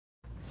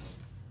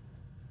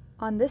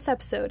on this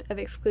episode of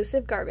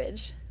Exclusive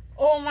Garbage.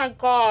 Oh my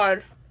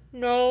god.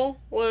 No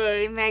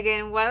way,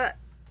 Megan. What?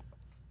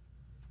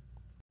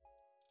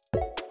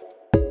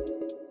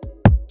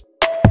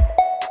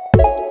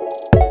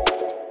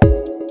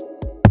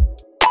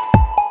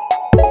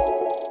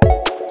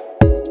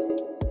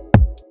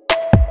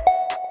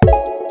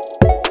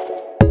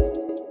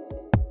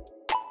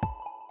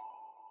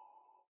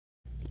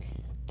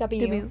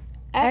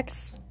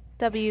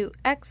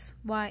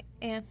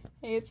 WXWXYN.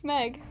 Hey, it's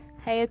Meg.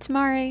 Hey, it's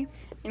Mari.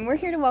 And we're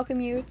here to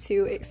welcome you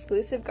to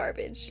Exclusive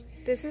Garbage.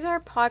 This is our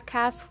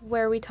podcast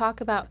where we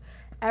talk about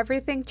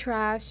everything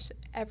trash,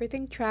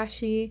 everything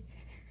trashy,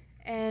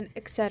 and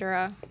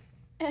etc.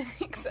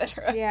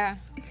 Etc. Yeah.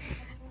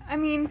 I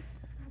mean,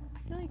 I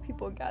feel like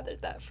people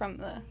gathered that from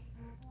the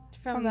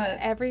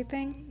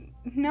everything?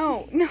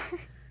 No,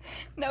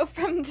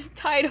 from the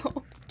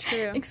title.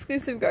 True.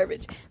 Exclusive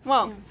Garbage.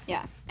 Well,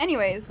 yeah.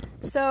 Anyways,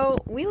 so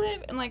we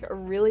live in like a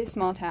really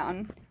small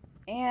town,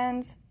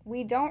 and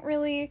we don't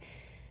really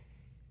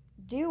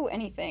do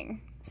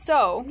anything.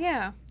 So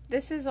Yeah.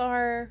 This is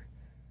our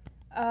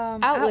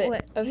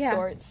outlet of yeah.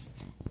 sorts.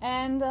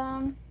 And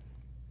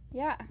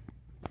yeah.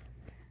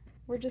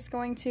 We're just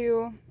going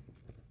to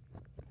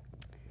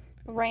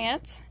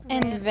rant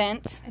and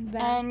vent,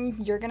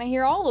 and you're gonna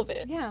hear all of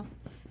it. Yeah.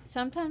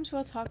 Sometimes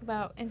we'll talk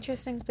about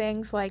interesting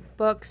things like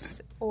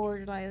books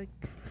or like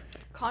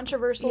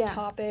Controversial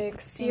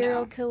topics,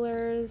 serial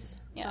killers,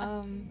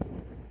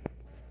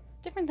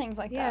 different things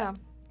like yeah,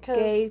 that.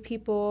 gay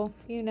people,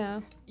 you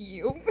know.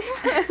 You.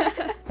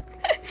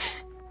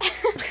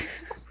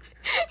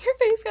 Your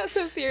face got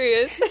so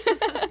serious.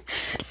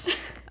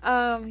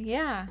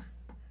 Yeah.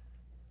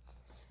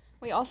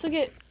 We also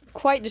get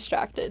quite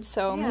distracted,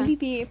 so maybe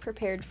be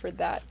prepared for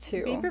that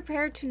too. Be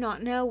prepared to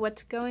not know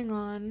what's going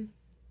on.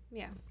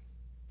 Yeah.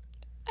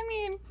 I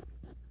mean,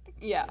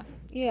 yeah.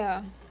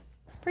 Yeah.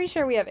 Pretty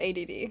sure we have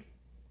ADD.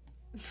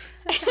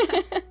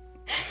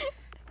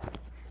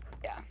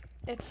 Yeah.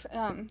 It's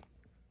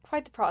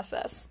quite the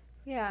process.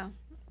 Yeah.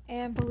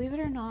 And believe it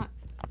or not,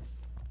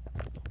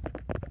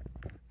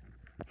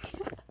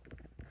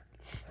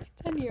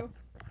 Continue.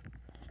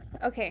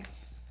 okay.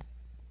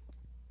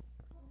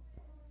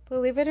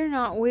 Believe it or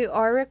not, we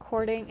are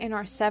recording in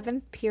our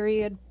 7th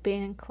period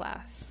band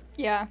class.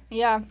 Yeah,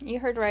 you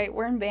heard right.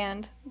 We're in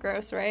band.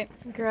 Gross, right?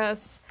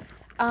 Gross.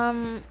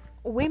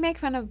 We make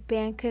fun of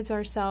band kids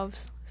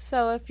ourselves.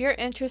 So if you're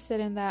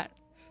interested in that,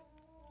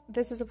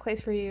 this is a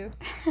place for you.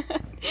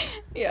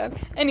 Yeah.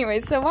 Anyway,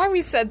 so why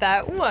we said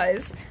that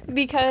was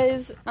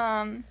because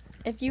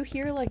if you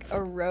hear like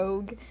a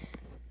rogue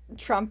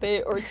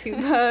trumpet or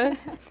tuba,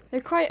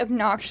 they're quite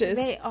obnoxious.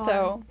 They are.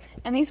 So,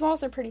 and these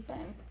walls are pretty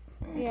thin.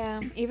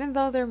 Yeah, even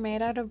though they're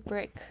made out of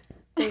brick,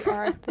 they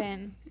are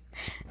thin.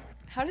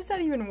 How does that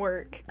even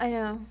work? I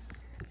know.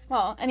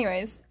 Well,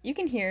 anyways, you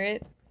can hear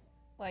it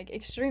like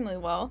extremely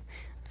well.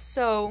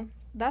 So,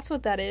 that's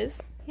what that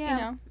is. Yeah.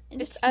 You know, it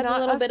just It's adds a not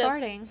little us bit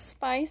farting. of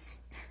spice.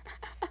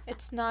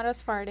 It's not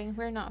us farting.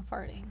 We're not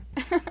farting.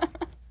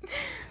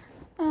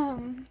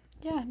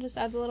 Yeah, just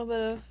adds a little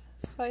bit of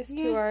spice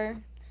to our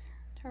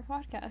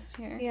podcast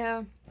here.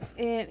 Yeah.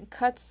 It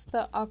cuts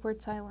the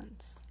awkward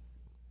silence.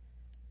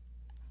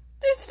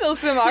 There's still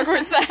some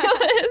awkward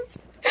silence.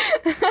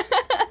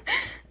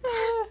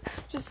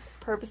 Just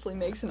purposely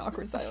makes an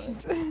awkward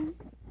silence.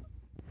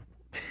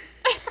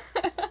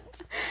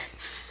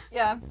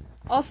 Yeah.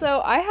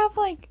 Also, I have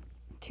like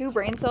 2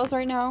 brain cells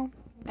right now,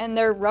 and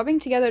they're rubbing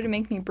together to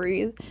make me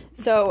breathe.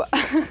 So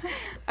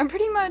I'm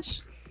pretty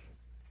much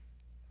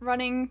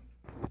running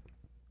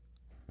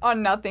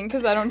on nothing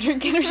because I don't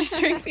drink energy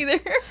drinks either.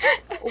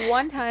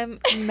 One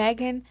time,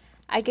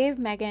 I gave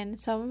Megan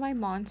some of my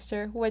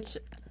Monster, which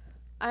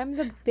I'm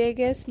the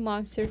biggest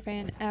Monster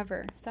fan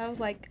ever. So I was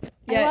like,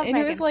 I love and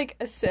Megan. it was like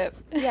a sip.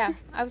 Yeah,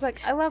 I was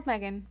like, I love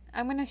Megan.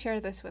 I'm going to share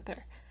this with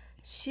her.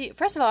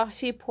 First of all,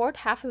 she poured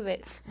half of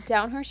it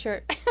down her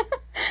shirt.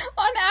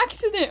 On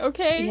accident,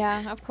 okay?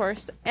 Yeah, of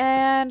course.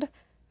 And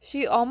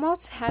she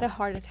almost had a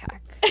heart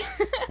attack.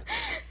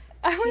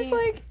 I was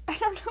like, I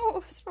don't know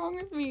what was wrong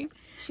with me.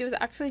 She was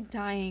actually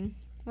dying.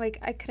 Like,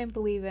 I couldn't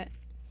believe it.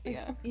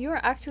 Yeah. You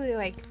were actually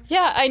like...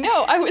 Yeah, I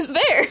know. I was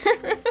there.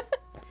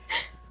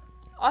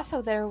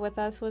 Also there with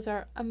us was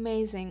our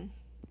amazing...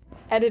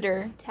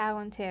 Editor.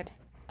 Talented.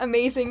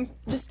 Amazing.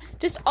 Just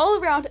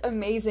all around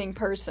amazing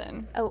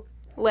person. Oh.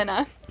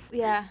 Lena.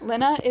 Yeah.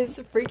 Lena is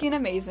freaking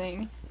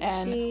amazing.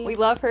 And we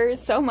love her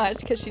so much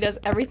because she does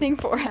everything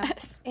for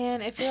us.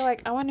 And if you're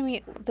like, I want to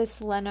meet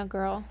this Lena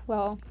girl,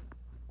 well,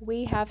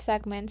 we have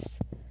segments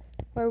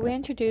where we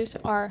introduce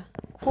our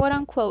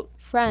quote-unquote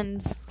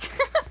friends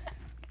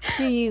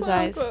to you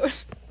guys.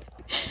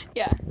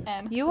 Yeah,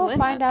 and you will Lena,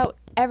 find out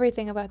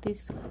everything about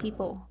these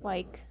people,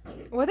 like...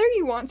 whether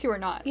you want to or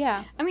not.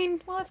 Yeah. I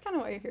mean, well, that's kind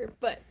of why you're here.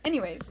 But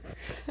anyways.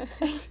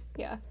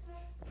 Yeah.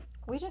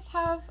 We just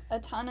have a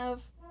ton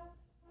of...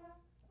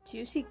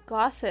 juicy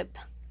gossip.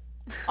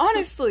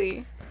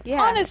 Honestly.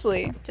 Yeah.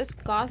 Honestly.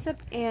 Just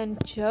gossip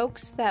and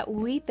jokes that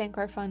we think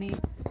are funny.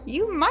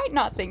 You might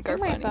not think are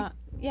funny.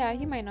 Yeah,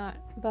 you might not,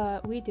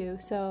 but we do,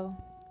 so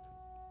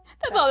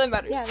That's all that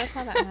matters. Yeah, that's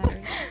all that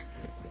matters.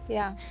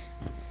 Yeah.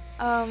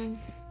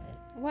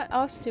 What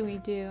else do we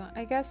do?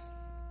 I guess.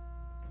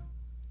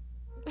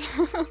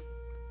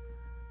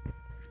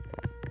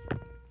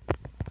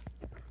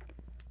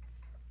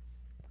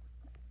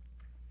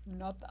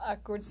 Not the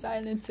awkward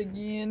silence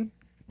again.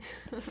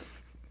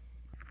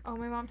 Oh,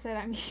 my mom said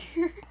I'm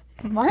here.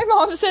 My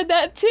mom said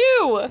that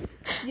too.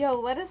 Yo,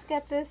 let us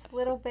get this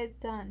little bit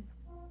done.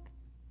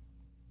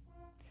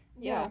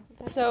 Yeah.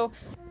 Yo, So,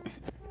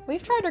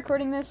 we've tried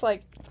recording this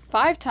like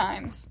 5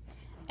 times.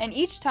 And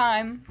each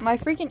time, my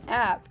freaking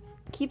app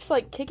keeps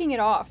like kicking it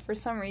off for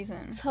some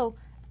reason. So,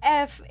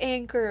 F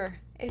Anchor.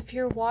 If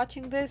you're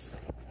watching this,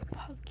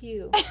 fuck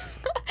you.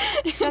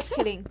 Just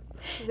kidding.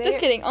 Just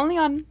kidding. Only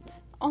on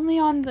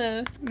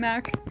the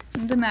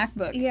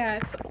MacBook. Yeah,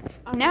 it's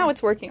Now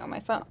it's working on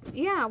my phone.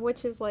 yeah,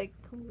 which is like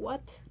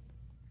what?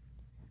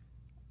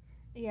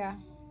 Yeah,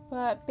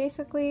 but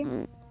basically,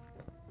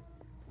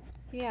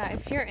 yeah,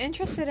 if you're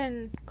interested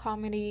in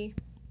comedy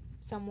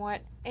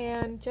somewhat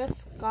and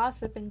just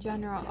gossip in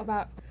general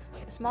about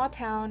a small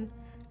town,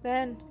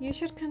 then you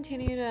should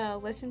continue to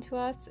listen to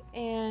us.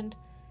 And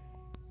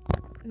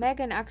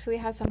Megan actually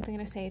has something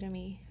to say to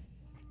me.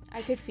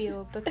 I could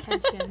feel the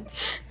tension.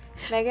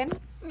 Megan?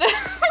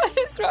 What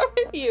is wrong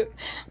with you?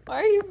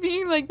 Why are you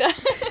being like that?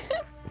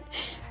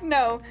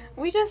 No,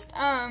 we just,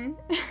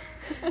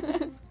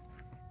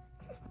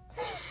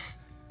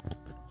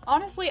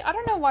 honestly, I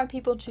don't know why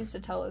people choose to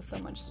tell us so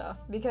much stuff,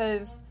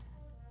 because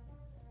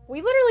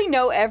we literally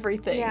know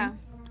everything. Yeah.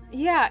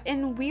 Yeah,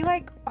 and we,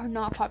 like, are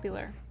not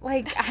popular.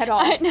 Like, at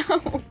all. I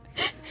know.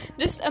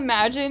 Just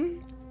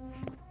imagine,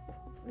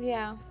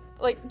 Yeah.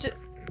 like,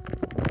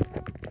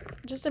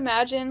 just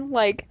imagine,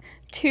 like,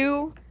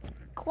 2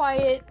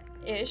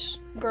 quiet-ish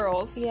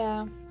girls.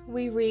 Yeah.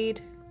 We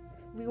read.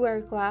 We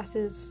wear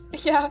glasses.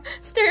 Yeah,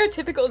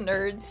 stereotypical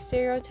nerds.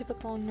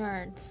 Stereotypical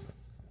nerds.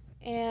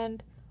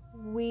 And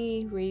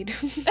we read.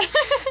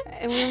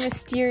 And we're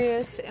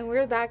mysterious. And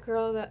we're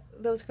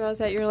those girls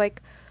that you're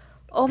like,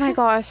 oh my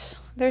gosh,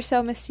 they're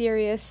so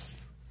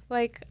mysterious.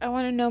 Like, I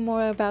want to know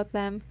more about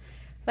them.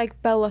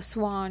 Like Bella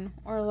Swan.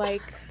 Or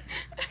like...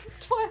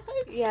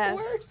 Twilight's Yes.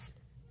 the worst.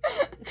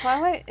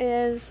 Twilight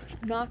is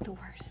not the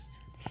worst.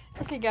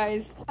 Okay,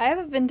 guys, I have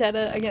a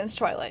vendetta against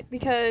Twilight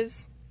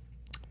because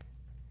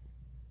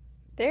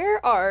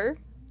there are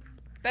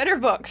better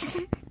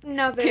books.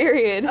 No,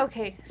 Period.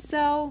 Okay,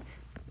 so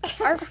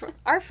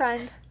our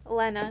friend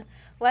Lena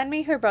lent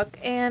me her book,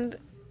 and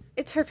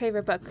it's her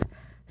favorite book.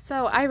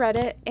 So I read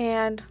it,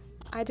 and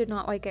I did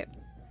not like it.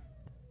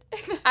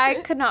 I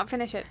could not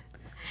finish it.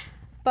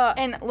 But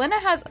And Lena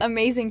has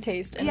amazing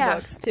taste in Yeah.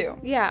 books too.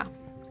 yeah,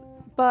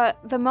 but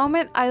the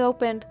moment I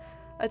opened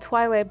a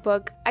Twilight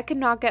book, I could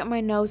not get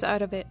my nose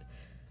out of it.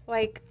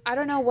 Like, I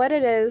don't know what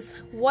it is,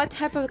 what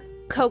type of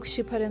Coke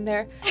she put in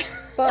there,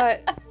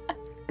 but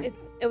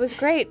it was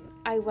great.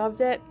 I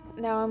loved it.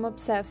 Now I'm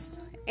obsessed.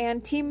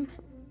 And Team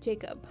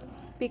Jacob,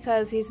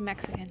 because he's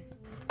Mexican.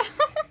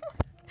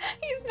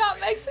 He's not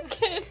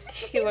Mexican.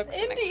 He's looks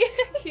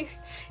Indian.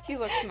 He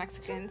looks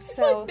Mexican, He's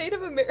so... like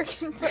Native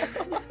American, bro.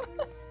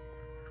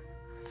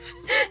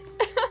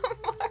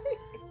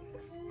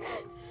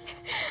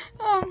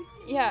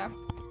 Yeah.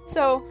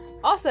 So,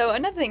 also,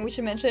 another thing we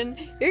should mention,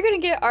 you're gonna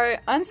get our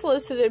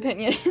unsolicited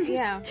opinions.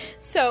 Yeah.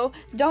 So,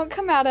 don't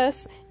come at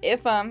us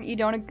if, you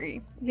don't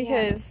agree.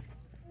 Because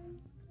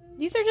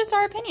these are just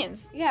our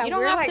opinions. Yeah, you don't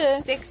we're have like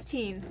to...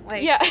 16.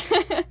 Like, Yeah.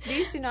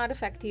 these do not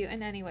affect you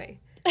in any way.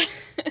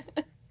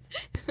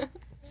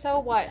 So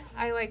what?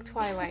 I like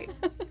Twilight.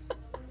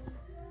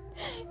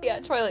 Yeah,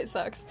 Twilight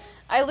sucks.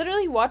 I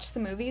literally watch the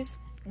movies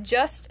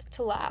just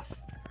to laugh.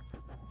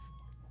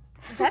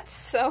 That's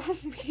so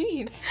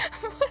mean.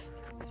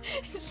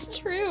 It's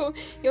true.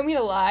 You want me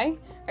to lie?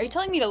 Are you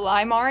telling me to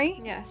lie, Mari?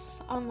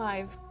 Yes, on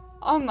live.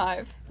 On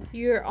live.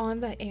 You're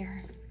on the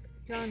air.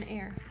 You're on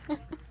air.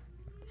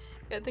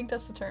 I think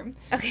that's the term.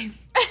 Okay.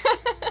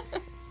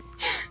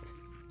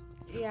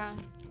 Yeah.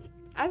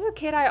 As a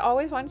kid, I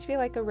always wanted to be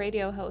like a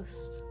radio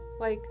host.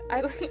 Like,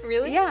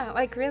 Really? Yeah,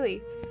 like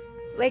really.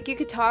 Like, you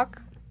could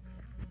talk,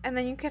 and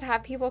then you could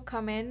have people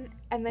come in,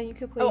 and then you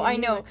could play. Oh, I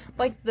know. music.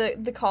 Like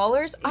the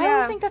callers. I Yeah.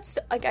 always think that's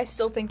like I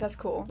still think that's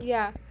cool.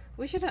 Yeah,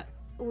 we should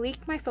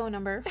leak my phone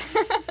number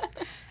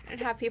and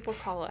have people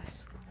call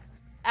us.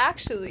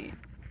 Actually,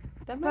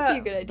 that might be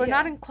a good idea. But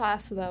not in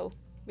class though,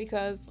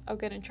 because I'll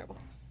get in trouble.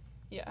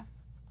 Yeah.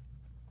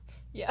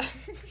 Yeah.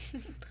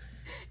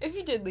 If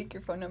you did leak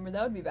your phone number,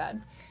 that would be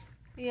bad.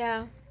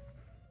 Yeah.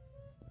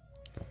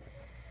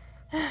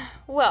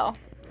 Well,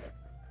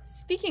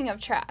 speaking of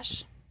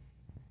trash.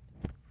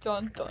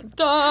 Dun dun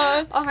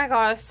dun. Oh my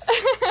gosh,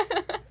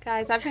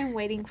 guys, I've been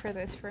waiting for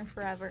this for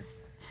forever.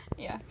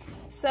 Yeah.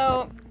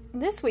 So,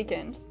 this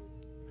weekend,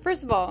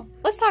 first of all,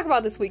 let's talk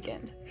about this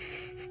weekend.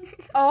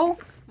 Oh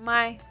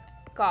my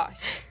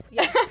gosh.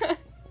 Yes.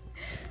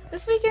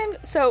 This weekend,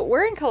 so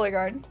we're in Color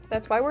Guard.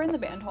 That's why we're in the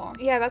band hall.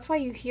 Yeah, that's why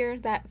you hear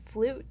that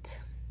flute.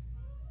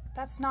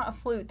 That's not a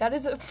flute. That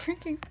is a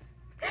freaking...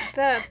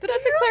 That's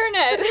a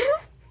clarinet.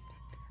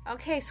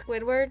 Okay,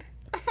 Squidward.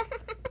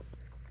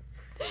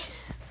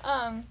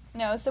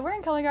 No, so we're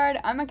in color guard.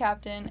 I'm a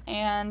captain,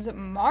 and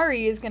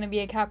Mari is gonna be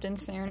a captain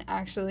soon,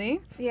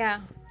 actually.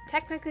 Yeah.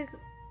 Technically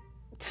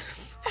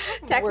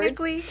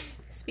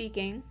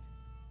speaking,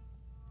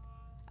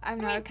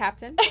 I'm not a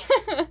captain.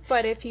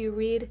 But if you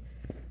read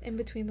in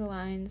between the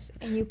lines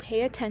and you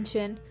pay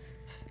attention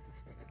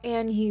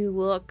and you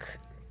look,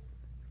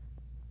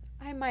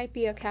 I might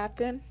be a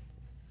captain.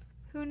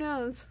 Who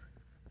knows?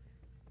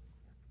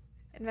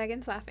 And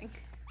Megan's laughing.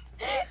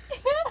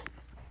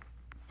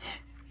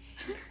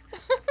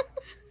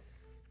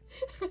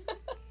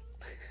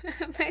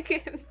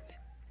 Megan.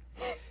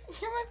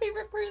 You're my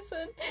favorite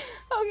person.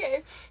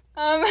 Okay.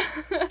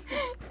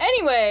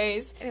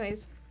 Anyways.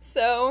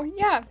 So,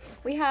 yeah,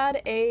 we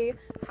had a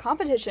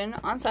competition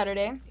on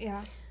Saturday.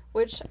 Yeah.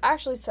 Which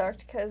actually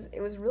sucked because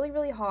it was really,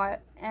 really hot,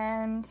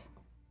 and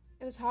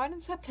it was hot in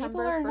September.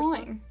 People are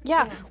annoying.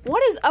 Yeah.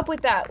 What is up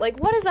with that? Like,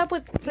 what is up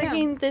with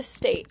freaking this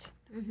state?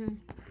 Mm-hmm.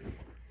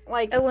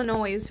 Like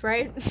Illinois,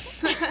 right?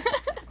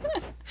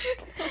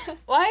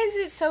 Why is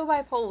it so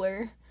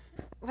bipolar?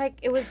 Like,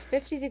 it was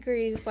 50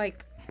 degrees,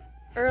 like,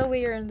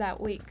 earlier in that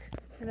week.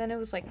 And then it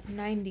was, like,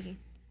 90.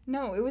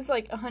 No, it was,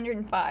 like,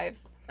 105.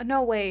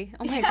 No way.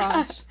 Oh, my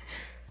gosh.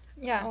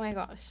 Yeah. Oh, my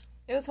gosh.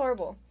 It was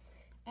horrible.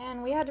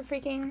 And we had to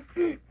freaking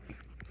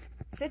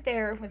sit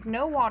there with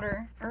no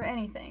water or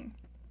anything.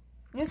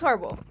 It was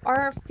horrible.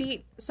 Our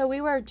feet... So, we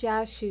wear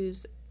jazz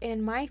shoes,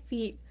 and my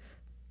feet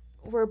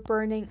were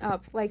burning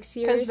up. Like,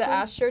 seriously.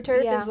 Because the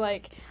AstroTurf is,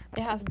 like...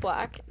 It has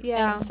black.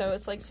 Yeah. And so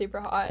it's, like, super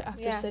hot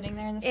after sitting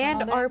there in the sun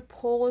all And day. our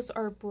poles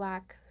are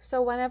black.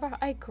 So whenever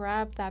I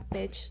grab that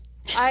bitch,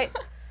 I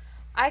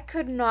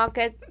could not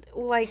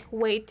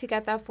wait to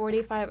get that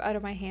 45 out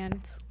of my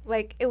hands.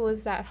 Like, it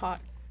was that hot.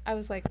 I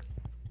was, like,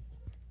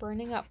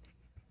 burning up.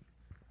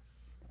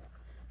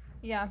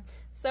 Yeah.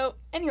 So,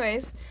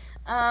 anyways,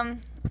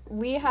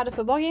 we had a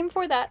football game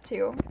for that,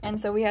 too. And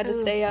so we had to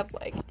stay up,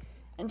 like,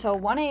 until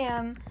 1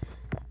 a.m.,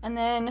 and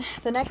then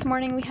the next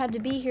morning we had to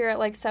be here at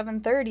like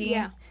 7:30.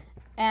 Yeah.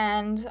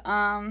 And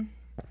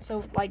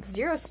so like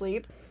zero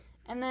sleep.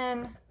 And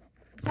then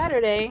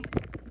Saturday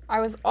I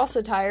was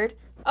also tired.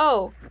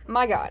 Oh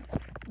my god.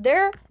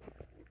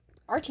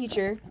 Our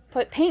teacher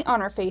put paint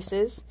on our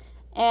faces,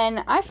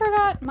 and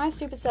my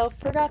stupid self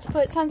forgot to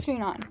put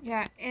sunscreen on.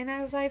 Yeah, and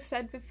as I've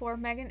said before,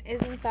 Megan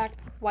is in fact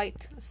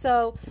white.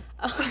 So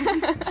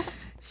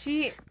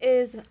she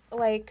is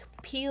like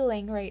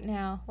peeling right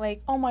now.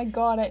 Like, oh my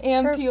god, I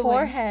am her peeling.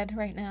 forehead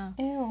right now.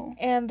 Ew.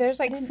 And there's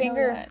like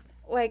finger,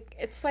 like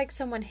it's like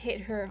someone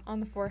hit her on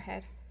the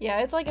forehead.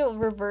 Yeah, it's like a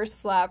reverse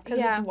slap because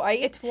it's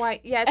white. It's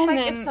white. Yeah, it's and like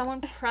then... if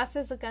someone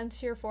presses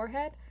against your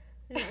forehead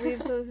and it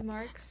leaves those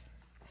marks.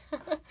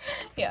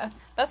 Yeah,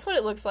 that's what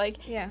it looks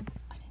like. Yeah.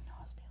 I didn't know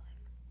I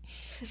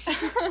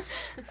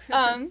was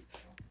peeling.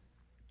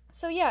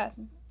 So yeah,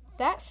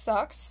 that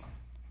sucks.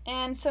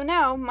 And so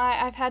now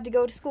I've had to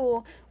go to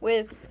school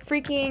with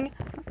freaking,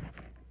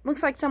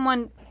 looks like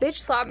someone bitch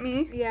slapped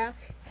me. Yeah.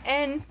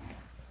 And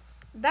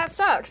that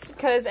sucks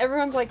because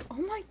everyone's like, oh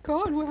my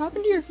god, what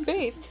happened to your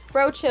face?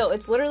 Bro, chill.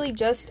 It's literally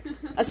just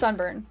a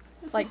sunburn.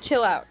 Like,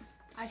 chill out.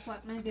 I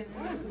slapped Megan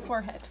in the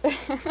forehead.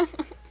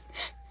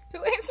 Who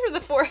aims for the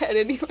forehead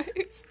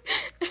anyways?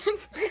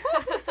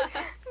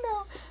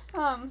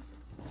 No.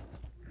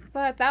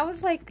 But that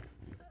was like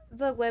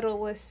the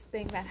littlest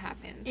thing that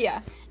happened.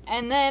 Yeah.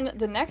 And then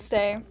the next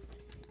day,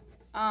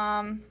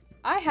 I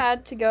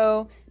had to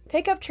go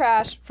pick up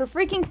trash for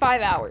freaking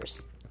 5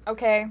 hours.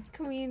 Okay?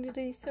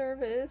 Community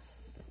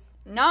service.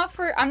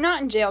 I'm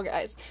not in jail,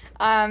 guys.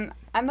 I'm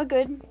a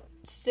good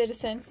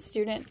citizen,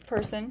 student,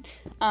 person.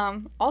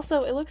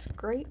 Also, it looks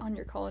great on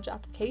your college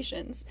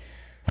applications.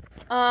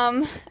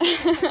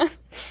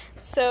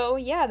 So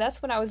yeah,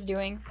 that's what I was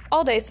doing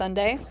all day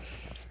Sunday.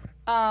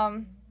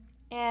 And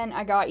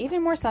I got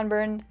even more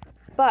sunburned,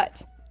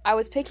 but I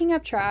was picking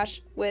up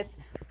trash with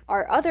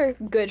our other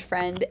good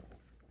friend,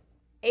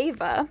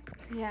 Ava.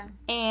 Yeah.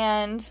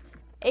 And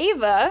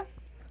Ava,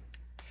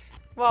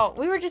 well,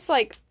 we were just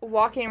like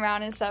walking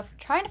around and stuff,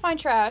 trying to find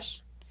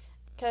trash,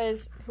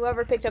 because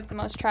whoever picked up the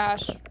most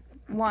trash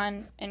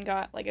won and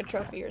got like a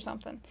trophy or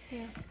something.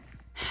 Yeah.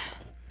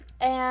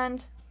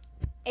 And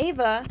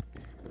Ava,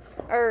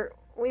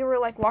 we were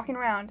like walking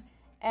around,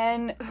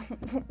 and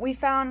we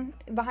found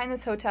behind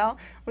this hotel,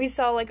 we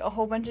saw like a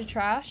whole bunch of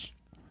trash.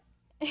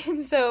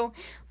 And so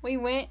we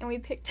went and we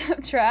picked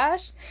up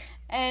trash,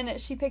 and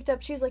she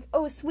was like,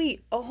 oh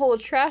sweet, a whole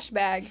trash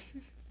bag.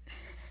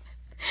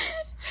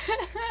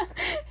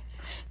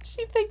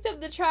 She picked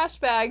up the trash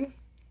bag,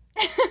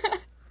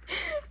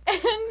 and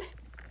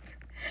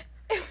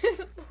it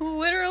was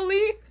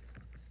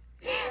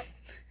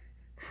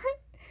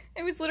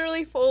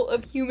literally full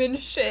of human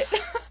shit.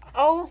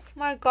 Oh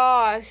my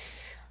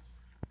gosh.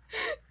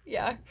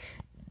 Yeah.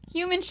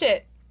 Human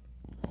shit.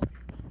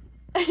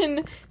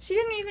 And she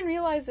didn't even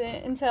realize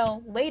it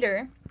until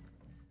later.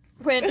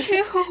 When...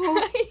 Yeah.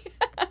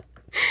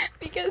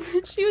 Because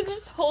she was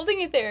just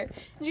holding it there.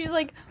 And she was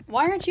like,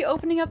 why aren't you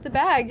opening up the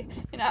bag?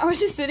 And I was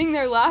just sitting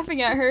there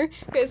laughing at her.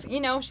 Because,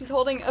 she's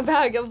holding a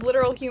bag of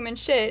literal human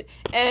shit.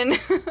 And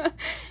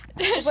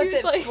Was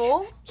it like,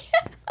 full?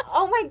 Yeah.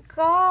 Oh my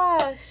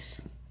gosh.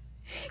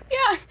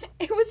 Yeah,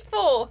 it was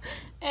full.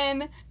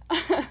 And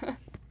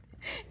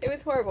it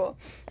was horrible.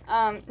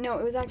 No,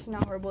 it was actually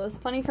not horrible. It was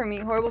funny for me,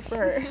 horrible for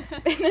her.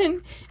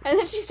 and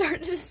then she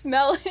started to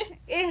smell it.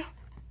 Ew.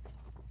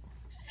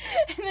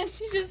 And then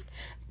she just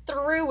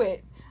threw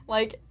it.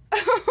 Like,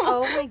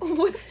 oh my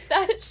whipped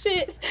that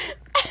shit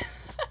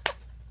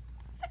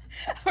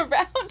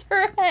around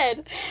her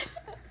head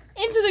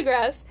into the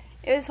grass.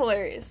 It was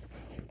hilarious.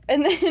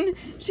 And then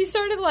she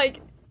started,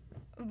 like,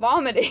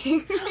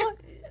 vomiting.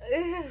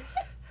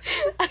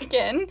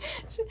 Again.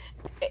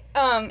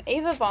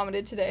 Ava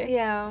vomited today.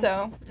 Yeah.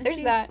 So,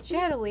 there's that. She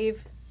had to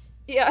leave.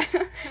 Yeah.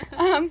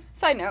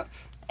 Side note.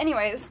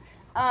 Anyways,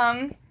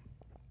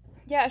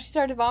 yeah, she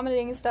started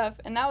vomiting and stuff,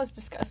 and that was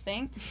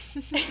disgusting.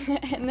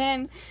 And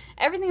then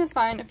everything was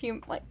fine a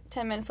few,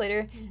 10 minutes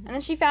later, and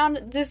then she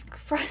found this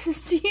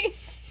crusty,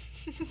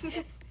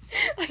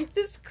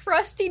 this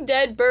crusty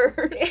dead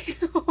bird.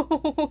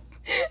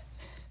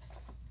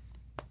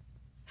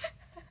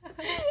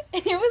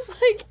 And it was,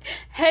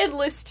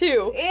 headless,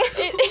 too.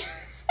 It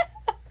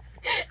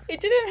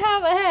didn't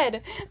have a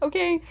head,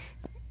 okay?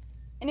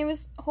 And it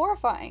was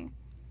horrifying.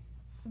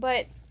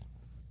 But,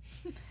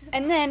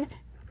 and then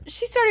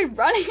she started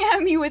running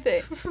at me with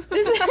it.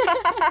 This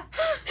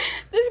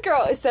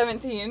girl is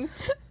 17.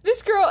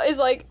 This girl is,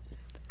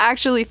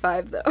 actually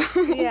 5, though.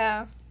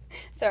 Yeah.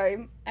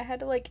 Sorry, I had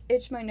to,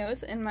 itch my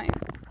nose and my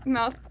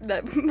mouth,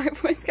 that my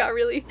voice got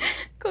really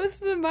close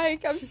to the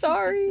mic. I'm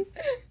sorry.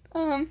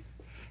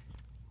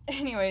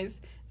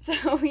 Anyways,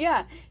 so,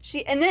 yeah,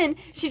 and then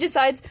she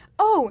decides,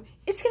 oh,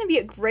 it's gonna be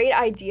a great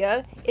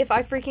idea if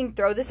I freaking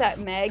throw this at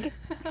Meg.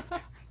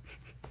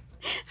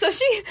 So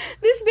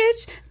this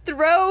bitch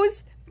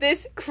throws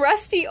this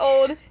crusty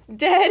old,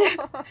 dead,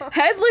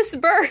 headless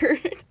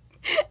bird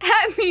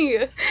at me.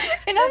 And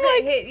Does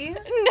it hit you?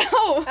 No,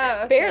 oh,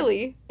 okay.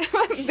 Barely.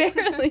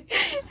 Barely.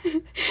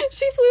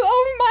 She flew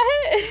over my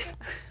head.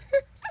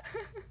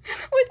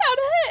 Without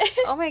a head.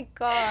 Oh my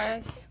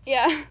gosh.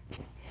 Yeah.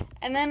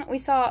 And then we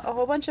saw a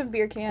whole bunch of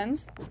beer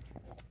cans.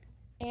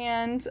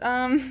 And,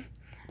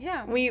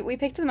 yeah. We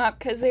picked them up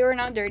because they were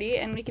not dirty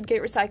and we could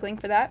get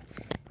recycling for that.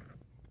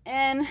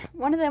 And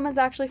one of them was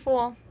actually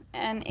full.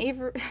 And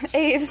Ava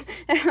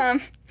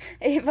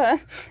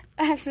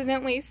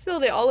accidentally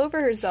spilled it all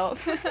over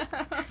herself.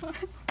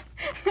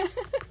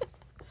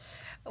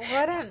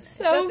 What a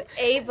just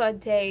Ava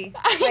day.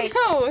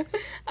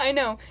 I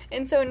know.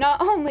 And so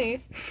not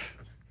only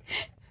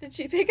did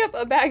she pick up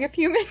a bag of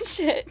human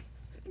shit,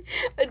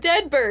 a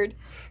dead bird,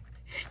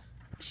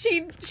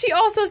 she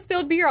also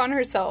spilled beer on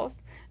herself.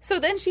 So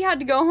then she had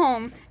to go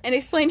home and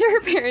explain to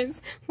her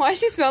parents why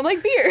she smelled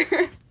like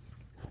beer.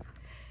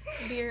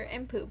 Beer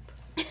and poop.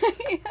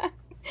 Yeah,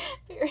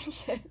 beer and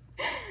shit.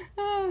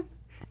 Well,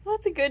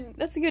 that's a good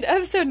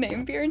episode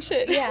name, beer and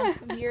shit. Yeah,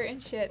 beer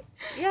and shit.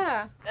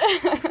 Yeah.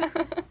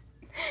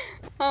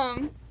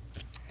 And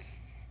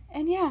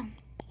yeah.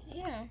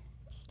 Yeah.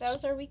 That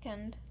was our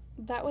weekend.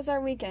 That was our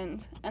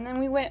weekend. And then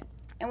we went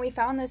and we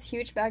found this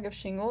huge bag of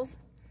shingles.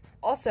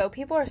 Also,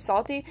 people are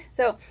salty.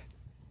 So,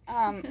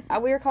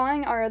 we were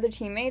calling our other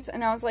teammates,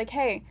 and I was like,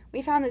 hey,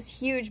 we found this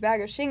huge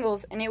bag of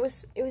shingles, and it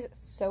was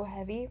so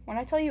heavy. When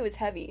I tell you it was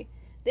heavy,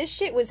 this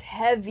shit was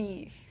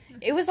heavy.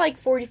 It was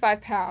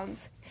 45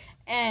 pounds.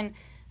 And,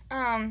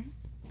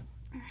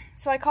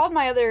 so I called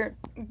the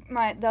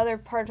other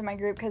part of my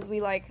group, because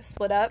we,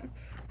 split up,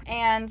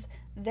 and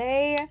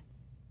they,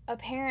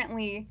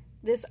 apparently,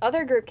 this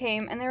other group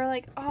came, and they were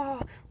like,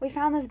 oh, we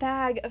found this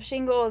bag of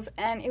shingles,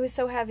 and it was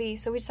so heavy,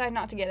 so we decided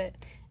not to get it.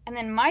 And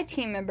then my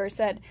team member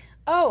said,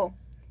 oh,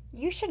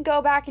 you should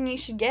go back and you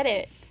should get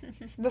it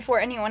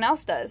before anyone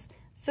else does.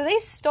 So they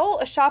stole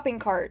a shopping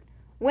cart,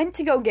 went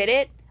to go get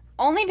it,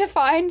 only to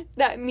find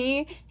that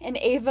me and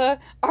Ava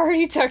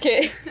already took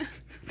it.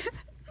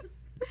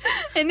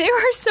 And they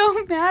were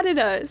so mad at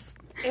us.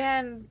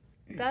 And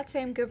that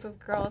same group of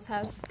girls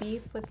has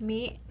beef with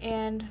me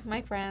and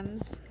my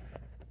friends.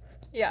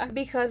 Yeah.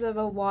 Because of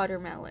a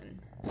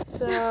watermelon.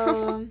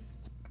 So,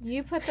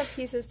 you put the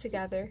pieces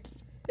together.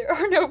 There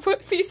are no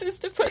pieces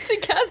to put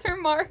together,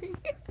 Mari.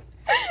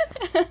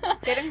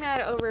 Getting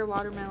mad over a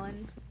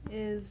watermelon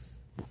is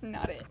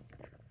not it.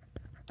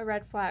 A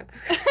red flag.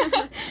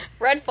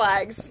 Red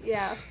flags.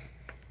 Yeah.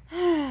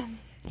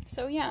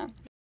 So, yeah.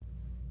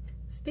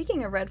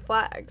 Speaking of red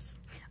flags,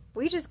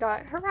 we just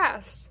got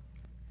harassed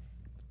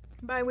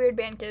by weird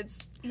band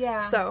kids.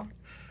 Yeah. So,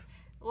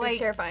 it was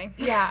terrifying.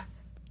 Yeah.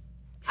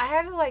 I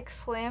had to,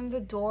 slam the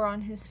door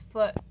on his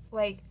foot,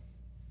 a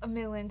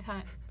million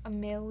times.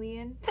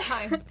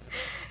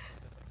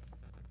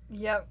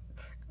 Yep.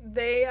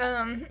 They,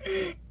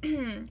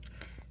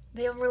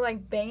 they were,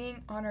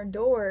 banging on our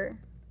door,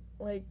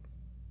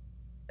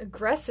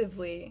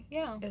 aggressively.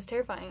 Yeah. It was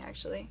terrifying,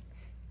 actually.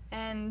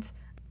 And,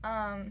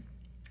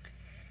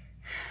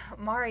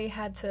 Mari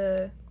had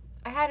to...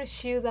 I had to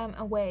shoo them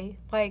away.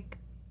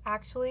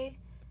 Actually...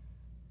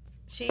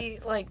 She,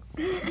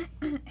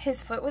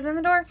 his foot was in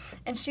the door,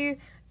 and she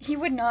He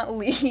would not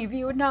leave.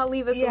 He would not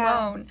leave us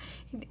Yeah. alone.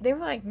 They were,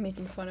 like,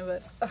 making fun of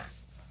us. Ugh,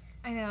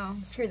 I know.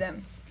 screw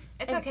them.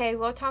 It's okay.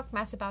 We'll talk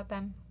mess about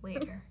them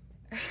later.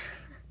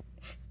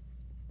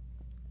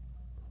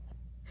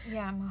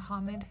 Yeah,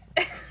 Muhammad.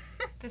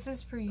 This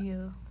is for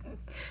you.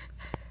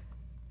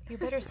 You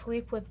better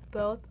sleep with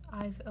both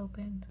eyes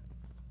open.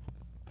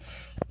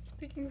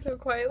 Speaking so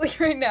quietly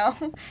right now.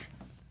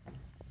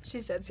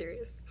 She's dead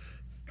serious.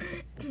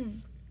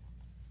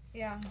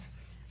 Yeah.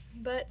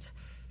 But,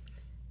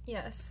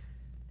 yes,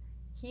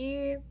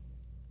 he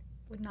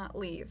would not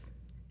leave.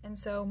 And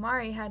so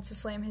Mari had to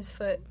slam his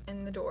foot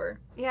in the door.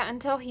 Yeah,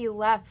 until he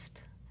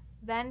left.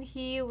 Then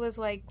he was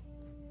like,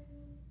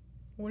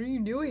 What are you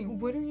doing?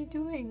 "What are you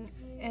doing?"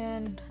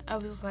 And I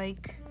was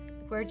like,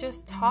 "We're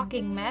just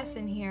talking mess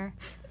in here."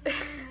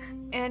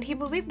 And he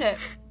believed it.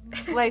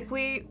 Like,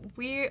 we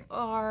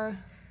are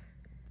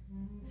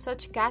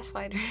such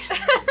gaslighters.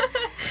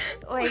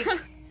 Like,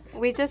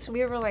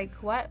 we were like,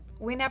 "What?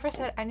 We never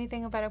said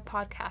anything about a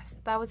podcast.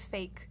 That was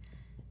fake.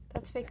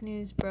 That's fake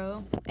news,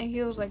 bro." And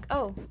he was like,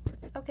 "Oh,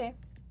 okay."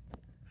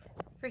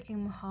 Freaking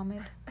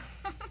Muhammad.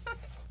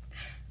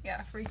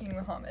 Yeah, freaking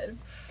Muhammad.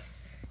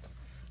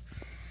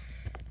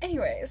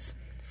 Anyways,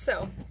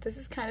 so this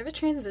is kind of a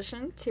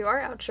transition to our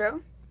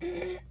outro.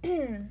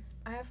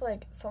 I have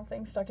like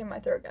something stuck in my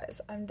throat,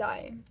 guys. I'm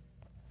dying.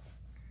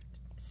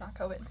 It's not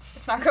COVID.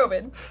 It's not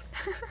COVID.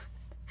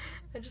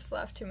 I just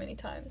laughed too many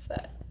times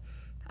that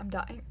I'm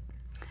dying.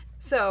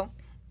 So,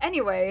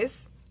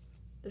 anyways,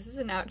 this is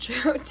an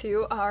outro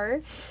to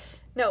our...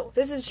 No,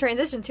 this is a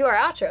transition to our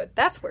outro.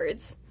 That's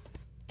words.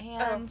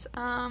 And,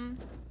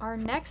 our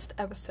next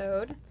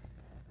episode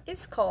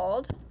is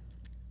called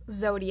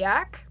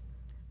Zodiac.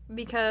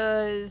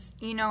 Because,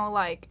 you know,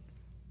 like,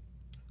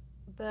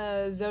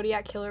 the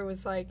Zodiac killer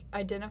was, like,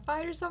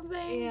 identified or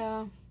something.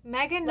 Yeah.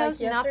 Megan Like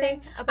knows yesterday?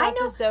 nothing about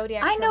the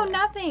Zodiac I know killer.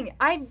 nothing.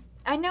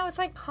 I know it's,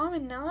 like,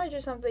 common knowledge or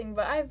something,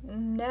 but I've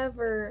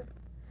never...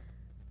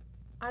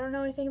 I don't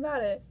know anything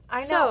about it.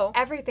 I know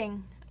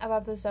everything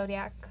about the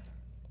Zodiac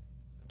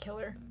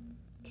Killer.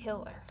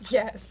 killer.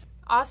 Yes.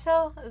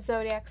 Also,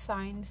 Zodiac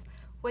signs,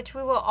 which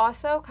we will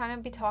also kind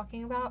of be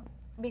talking about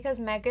because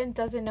Megan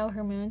doesn't know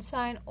her moon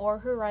sign or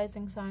her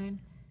rising sign.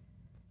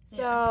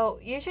 So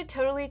you should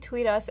totally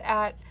tweet us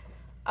at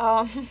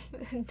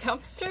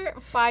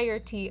Dumpster Fire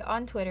Tea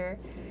on Twitter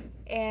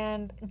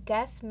and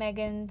guess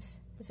Megan's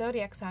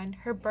Zodiac sign,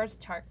 her birth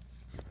chart.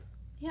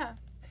 Yeah.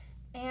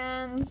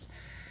 And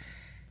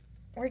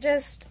we're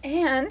just...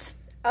 And,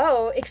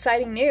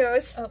 exciting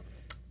news. Oh.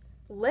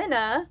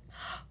 Lena,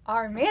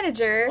 our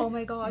manager, Oh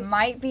my gosh.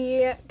 might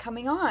be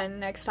coming on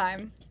next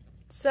time.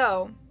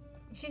 So,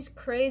 She's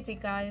crazy,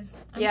 guys.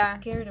 I'm Yeah.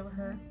 scared of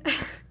her.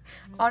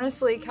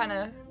 honestly, kind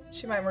of,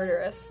 she might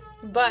murder us.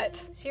 But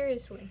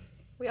Seriously.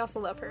 we also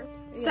love her.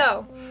 Yeah.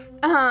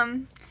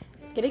 So,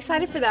 get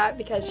excited for that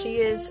because she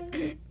is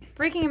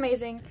freaking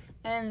amazing.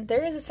 And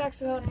there is a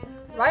saxophone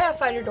right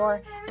outside your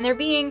door, and they're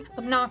being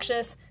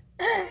obnoxious.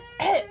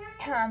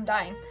 I'm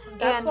dying.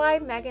 That's And- why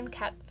Megan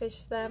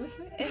catfished them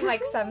in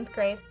like 7th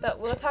grade, but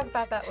we'll talk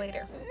about that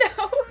later.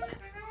 No.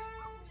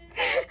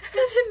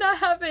 That did not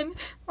happen.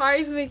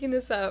 Mari's making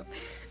this up.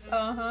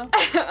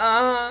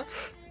 Uh-huh.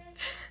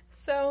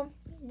 So,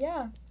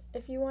 yeah.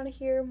 If you want to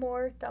hear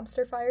more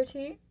Dumpster Fire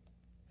Tea,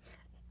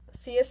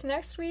 see us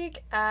next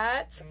week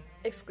at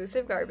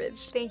Exclusive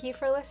Garbage. Thank you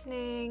for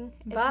listening.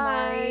 It's Bye.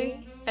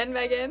 Mari. And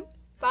Megan.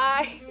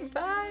 Bye.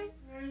 Bye.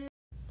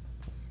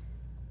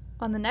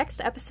 On the next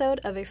episode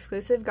of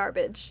Exclusive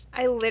Garbage,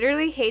 I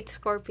literally hate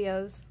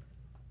Scorpios.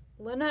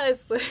 Lena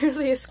is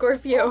literally a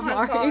Scorpio, Oh my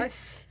Mari.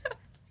 gosh.